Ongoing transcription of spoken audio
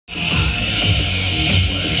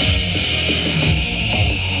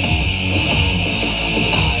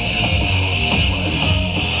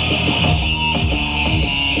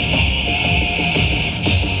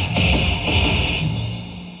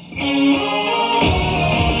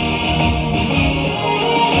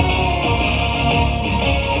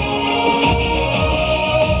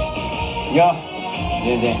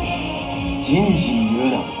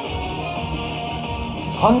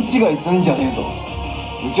勘違いすんじゃねえぞ。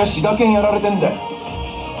うちはシダ犬やられてんだよ。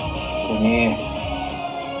それに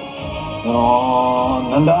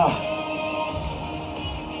なんだ、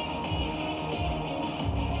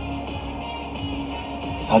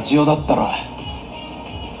幸代だったら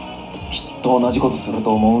きっと同じことする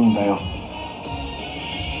と思うんだよ。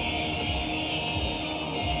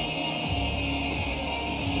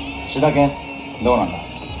シダ犬どうなんだ。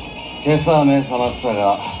今朝目覚ました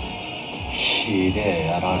がひでえ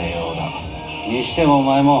やられようだ。にしてもお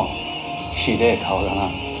前もひでえ顔だな。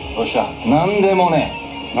どうした。なんでもね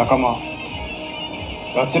え。仲間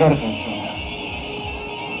拉致られてんですよね。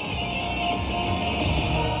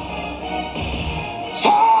さ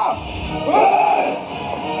あ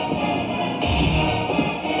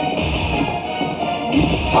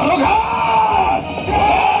たのか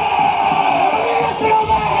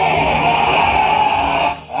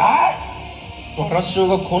バラシオ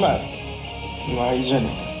が来ない。まあいいじゃねえ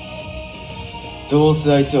か。どうせ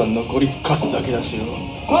相手は残りカスだけだしよ。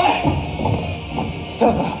おい来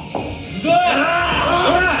たぞ。